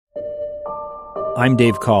I'm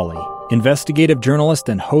Dave Cawley, investigative journalist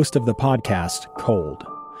and host of the podcast Cold.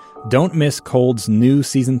 Don't miss Cold's new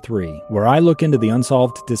Season 3, where I look into the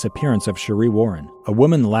unsolved disappearance of Sheree Warren, a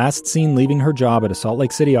woman last seen leaving her job at a Salt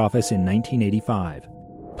Lake City office in 1985.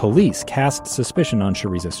 Police cast suspicion on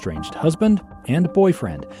Sheree's estranged husband and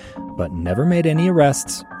boyfriend, but never made any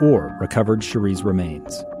arrests or recovered Sheree's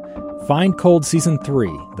remains. Find Cold Season 3,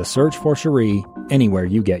 The Search for Sheree, anywhere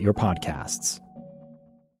you get your podcasts.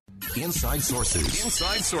 Inside Sources.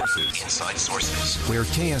 Inside Sources. Inside Sources. Where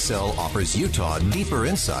KSL offers Utah deeper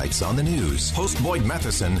insights on the news. Host Boyd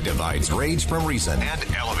Matheson divides rage from reason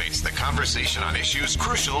and elevates the conversation on issues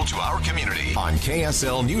crucial to our community. On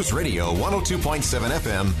KSL News Radio 102.7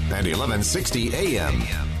 FM and 1160 AM.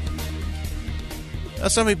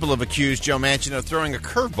 Some people have accused Joe Manchin of throwing a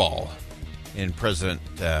curveball at President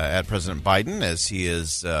Biden as he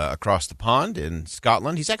is across the pond in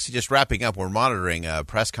Scotland. He's actually just wrapping up. We're monitoring a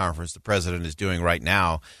press conference the president is doing right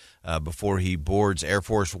now before he boards Air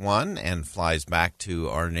Force One and flies back to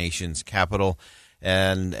our nation's capital.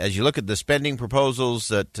 And as you look at the spending proposals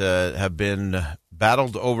that have been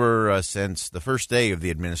battled over since the first day of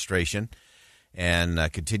the administration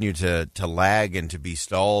and continue to lag and to be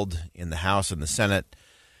stalled in the House and the Senate,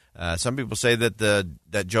 some people say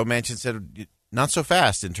that Joe Manchin said not so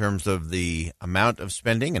fast in terms of the amount of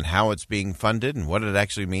spending and how it's being funded and what it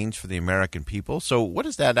actually means for the American people. So what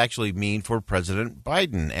does that actually mean for President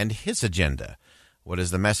Biden and his agenda? What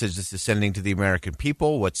is the message this is sending to the American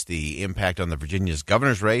people? What's the impact on the Virginia's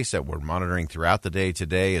governor's race that we're monitoring throughout the day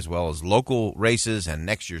today, as well as local races and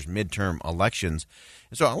next year's midterm elections?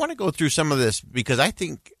 And so I want to go through some of this because I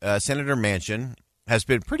think Senator Manchin has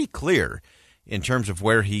been pretty clear in terms of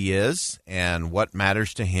where he is and what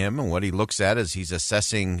matters to him and what he looks at as he's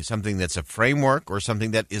assessing something that's a framework or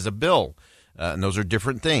something that is a bill. And those are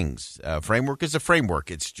different things. Framework is a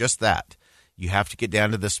framework. It's just that. You have to get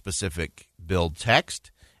down to the specific bill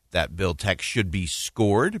text. That bill text should be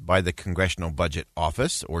scored by the Congressional Budget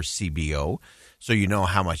Office, or CBO, so you know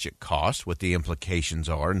how much it costs, what the implications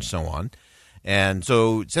are, and so on. And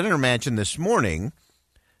so Senator Manchin this morning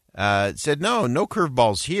said, no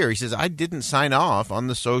curveballs here. He says, I didn't sign off on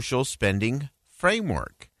the social spending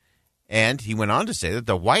framework. And he went on to say that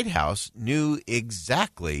the White House knew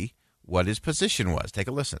exactly what his position was. Take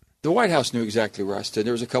a listen. The White House knew exactly where I stood.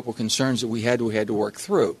 There was a couple concerns that we had to work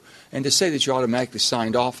through. And to say that you automatically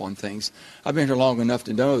signed off on things, I've been here long enough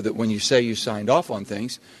to know that when you say you signed off on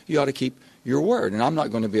things, you ought to keep your word. And I'm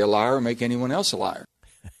not going to be a liar or make anyone else a liar.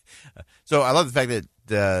 So I love the fact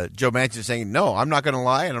that Joe Manchin is saying, no, I'm not going to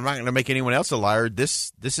lie and I'm not going to make anyone else a liar.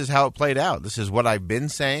 This is how it played out. This is what I've been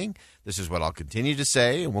saying. This is what I'll continue to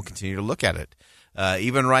say, and we'll continue to look at it.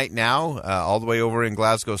 Even right now, all the way over in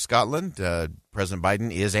Glasgow, Scotland, President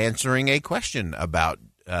Biden is answering a question about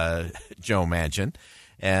Joe Manchin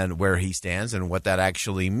and where he stands and what that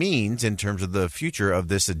actually means in terms of the future of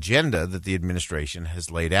this agenda that the administration has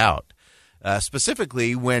laid out.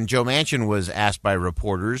 Specifically, when Joe Manchin was asked by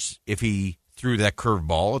reporters if he threw that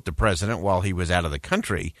curveball at the president while he was out of the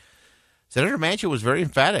country, Senator Manchin was very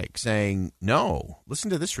emphatic, saying, no. Listen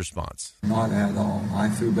to this response. Not at all. I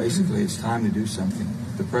threw basically it's time to do something.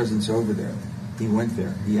 The president's over there. He went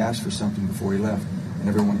there. He asked for something before he left, and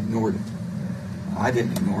everyone ignored it. I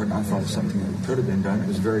didn't ignore it. I thought it was something that could have been done. It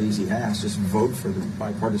was a very easy ask. Just vote for the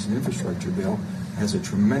bipartisan infrastructure bill. It has a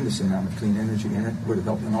tremendous amount of clean energy in it. Would have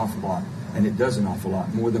helped an awful lot, and it does an awful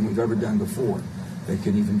lot, more than we've ever done before. They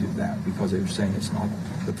couldn't even do that because they were saying it's not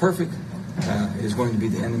the perfect. Is going to be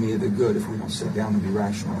the enemy of the good if we don't sit down and be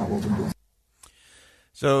rational about what we're doing.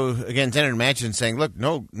 So, again, Senator Manchin saying, look,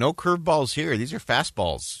 no curveballs here. These are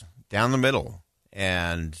fastballs down the middle.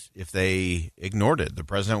 And if they ignored it, the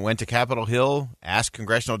president went to Capitol Hill, asked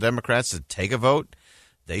congressional Democrats to take a vote.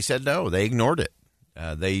 They said no. They ignored it.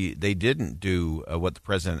 They didn't do what the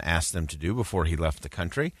president asked them to do before he left the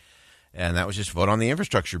country, and that was just vote on the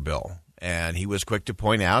infrastructure bill. And he was quick to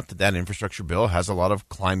point out that infrastructure bill has a lot of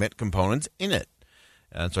climate components in it.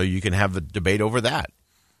 And so you can have a debate over that.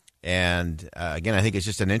 And again, I think it's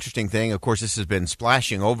just an interesting thing. Of course, this has been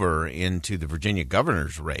splashing over into the Virginia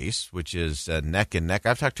governor's race, which is neck and neck.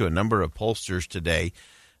 I've talked to a number of pollsters today,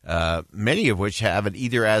 many of which have it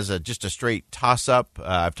either as just a straight toss-up.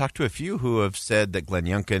 I've talked to a few who have said that Glenn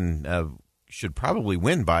Youngkin should probably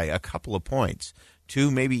win by a couple of points,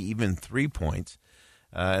 2, maybe even 3 points.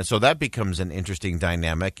 So that becomes an interesting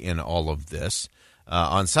dynamic in all of this.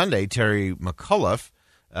 On Sunday, Terry McAuliffe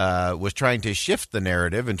was trying to shift the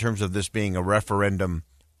narrative in terms of this being a referendum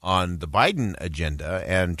on the Biden agenda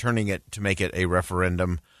and turning it to make it a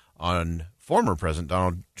referendum on former President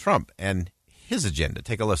Donald Trump and his agenda.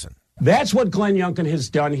 Take a listen. That's what Glenn Youngkin has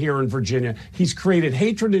done here in Virginia. He's created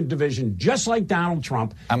hatred and division just like Donald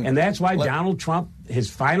Trump. And that's why Donald Trump, his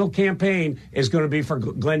final campaign is going to be for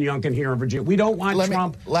Glenn Youngkin here in Virginia. We don't want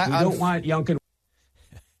Trump. We don't want Youngkin.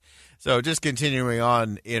 So just continuing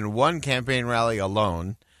on, in one campaign rally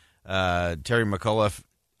alone, Terry McAuliffe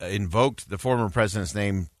invoked the former president's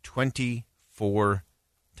name 24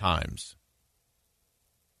 times.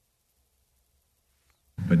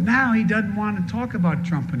 But now he doesn't want to talk about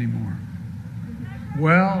Trump anymore.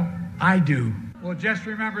 Well, I do. Well, just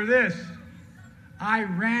remember this. I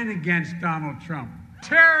ran against Donald Trump.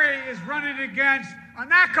 Terry is running against an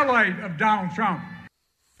acolyte of Donald Trump.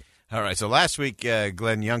 All right, so last week,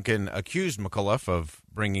 Glenn Youngkin accused McAuliffe of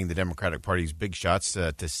bringing the Democratic Party's big shots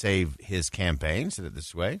to save his campaign, said it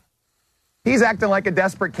this way. He's acting like a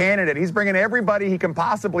desperate candidate. He's bringing everybody he can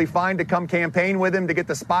possibly find to come campaign with him to get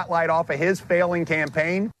the spotlight off of his failing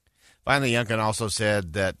campaign. Finally, Youngkin also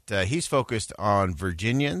said that he's focused on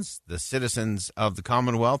Virginians, the citizens of the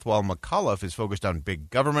Commonwealth, while McAuliffe is focused on big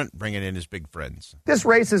government, bringing in his big friends. This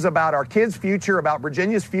race is about our kids' future, about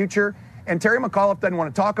Virginia's future, and Terry McAuliffe doesn't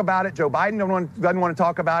want to talk about it. Joe Biden doesn't want to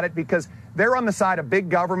talk about it because they're on the side of big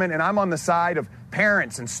government, and I'm on the side of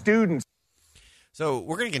parents and students. So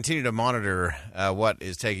we're going to continue to monitor what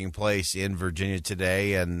is taking place in Virginia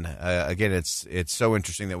today. And again, it's so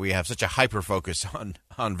interesting that we have such a hyper focus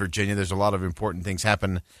on Virginia. There's a lot of important things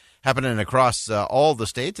happening across all the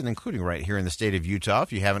states, and including right here in the state of Utah.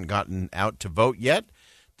 If you haven't gotten out to vote yet,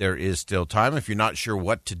 there is still time. If you're not sure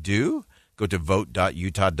what to do, go to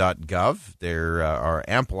vote.utah.gov. There are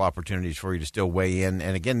ample opportunities for you to still weigh in.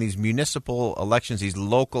 And again, these municipal elections, these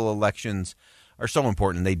local elections, are so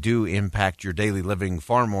important. They do impact your daily living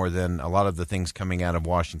far more than a lot of the things coming out of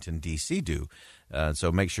Washington, D.C. do.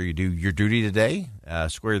 So make sure you do your duty today,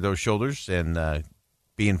 square those shoulders, and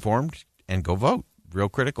be informed, and go vote. Real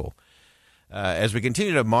critical. As we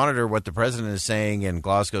continue to monitor what the president is saying in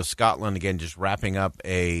Glasgow, Scotland, again, just wrapping up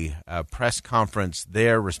a press conference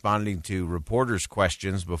there, responding to reporters'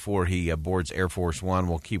 questions before he boards Air Force One.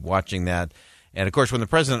 We'll keep watching that. And, of course, when the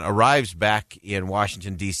president arrives back in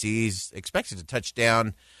Washington, D.C., he's expected to touch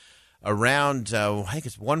down around, I think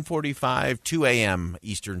it's 1:45, 2 a.m.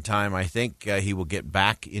 Eastern time. I think he will get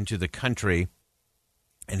back into the country,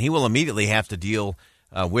 and he will immediately have to deal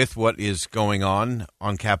with what is going on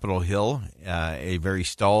Capitol Hill, a very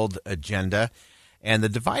stalled agenda. And the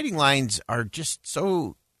dividing lines are just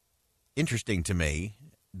so interesting to me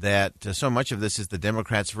that so much of this is the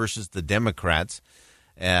Democrats versus the Democrats.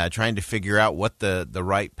 Trying to figure out what the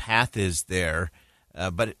right path is there,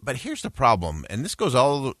 but here's the problem, and this goes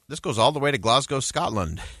all the way to Glasgow,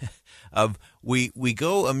 Scotland. We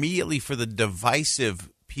go immediately for the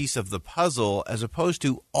divisive piece of the puzzle as opposed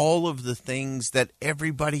to all of the things that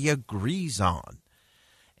everybody agrees on.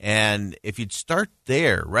 And if you'd start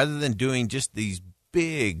there rather than doing just these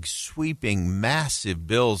big, sweeping, massive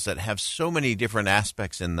bills that have so many different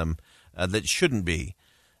aspects in them that shouldn't be.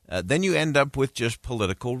 Then you end up with just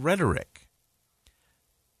political rhetoric.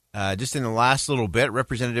 Just in the last little bit,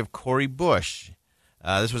 Representative Cori Bush,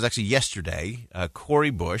 this was actually yesterday, Cori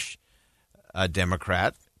Bush, a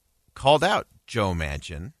Democrat, called out Joe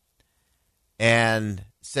Manchin and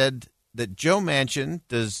said that Joe Manchin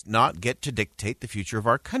does not get to dictate the future of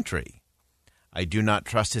our country. I do not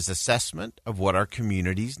trust his assessment of what our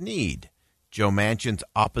communities need. Joe Manchin's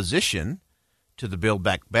opposition to the Build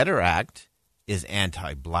Back Better Act is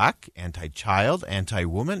anti-black, anti-child,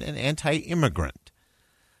 anti-woman, and anti-immigrant.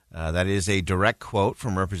 That is a direct quote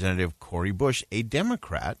from Representative Cori Bush, a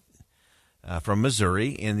Democrat from Missouri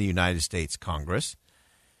in the United States Congress.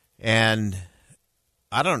 And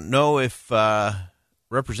I don't know if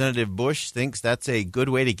Representative Bush thinks that's a good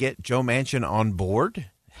way to get Joe Manchin on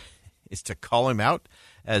board, is to call him out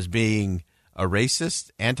as being a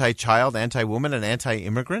racist, anti-child, anti-woman, and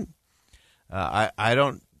anti-immigrant. I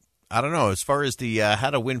don't know. As far as the how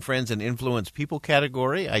to win friends and influence people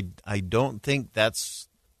category, I don't think that's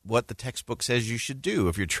what the textbook says you should do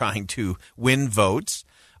if you're trying to win votes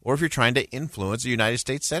or if you're trying to influence a United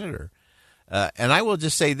States senator. And I will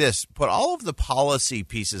just say this, put all of the policy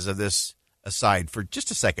pieces of this aside for just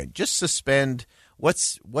a second. Just suspend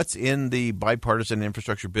what's in the bipartisan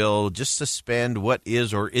infrastructure bill. Just suspend what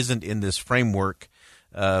is or isn't in this framework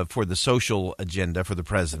for the social agenda for the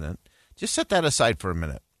president. Just set that aside for a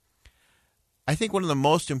minute. I think one of the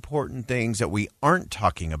most important things that we aren't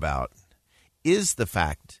talking about is the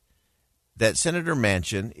fact that Senator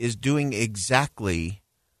Manchin is doing exactly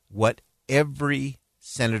what every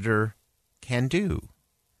senator can do.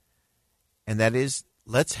 And that is,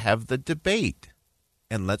 let's have the debate.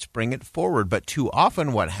 and let's bring it forward. But too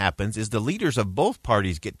often what happens is the leaders of both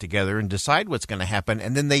parties get together and decide what's going to happen,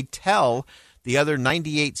 and then they tell the other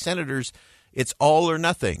 98 senators it's all or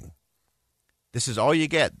nothing. This is all you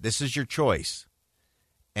get. This is your choice.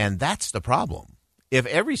 And that's the problem. If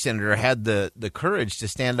every senator had the courage to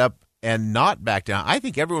stand up and not back down, I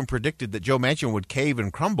think everyone predicted that Joe Manchin would cave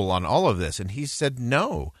and crumble on all of this. And he said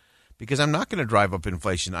no, because I'm not going to drive up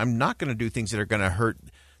inflation. I'm not going to do things that are going to hurt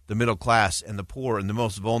the middle class and the poor and the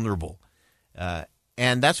most vulnerable.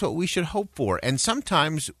 And that's what we should hope for. And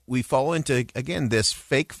sometimes we fall into, again, this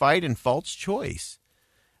fake fight and false choice.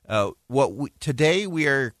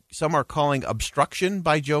 Today some are calling obstruction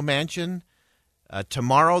by Joe Manchin.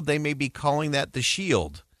 Tomorrow they may be calling that the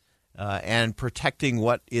shield and protecting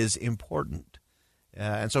what is important.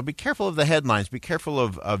 And so be careful of the headlines. Be careful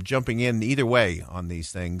of jumping in either way on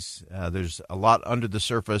these things. There's a lot under the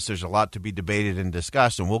surface. There's a lot to be debated and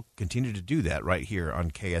discussed, and we'll continue to do that right here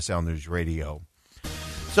on KSL News Radio.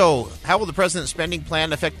 So how will the president's spending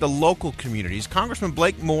plan affect the local communities? Congressman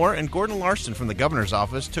Blake Moore and Gordon Larson from the governor's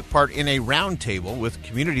office took part in a roundtable with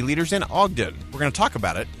community leaders in Ogden. We're going to talk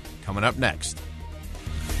about it coming up next.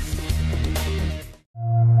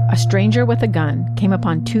 A stranger with a gun came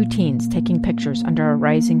upon two teens taking pictures under a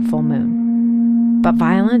rising full moon. But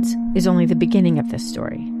violence is only the beginning of this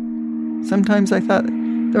story. Sometimes I thought,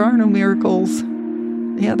 there are no miracles.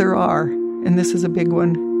 Yeah, there are, and this is a big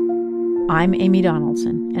one. I'm Amy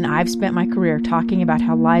Donaldson, and I've spent my career talking about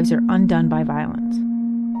how lives are undone by violence.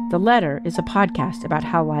 The Letter is a podcast about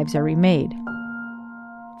how lives are remade.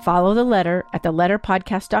 Follow The Letter at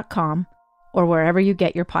theletterpodcast.com or wherever you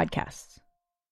get your podcasts.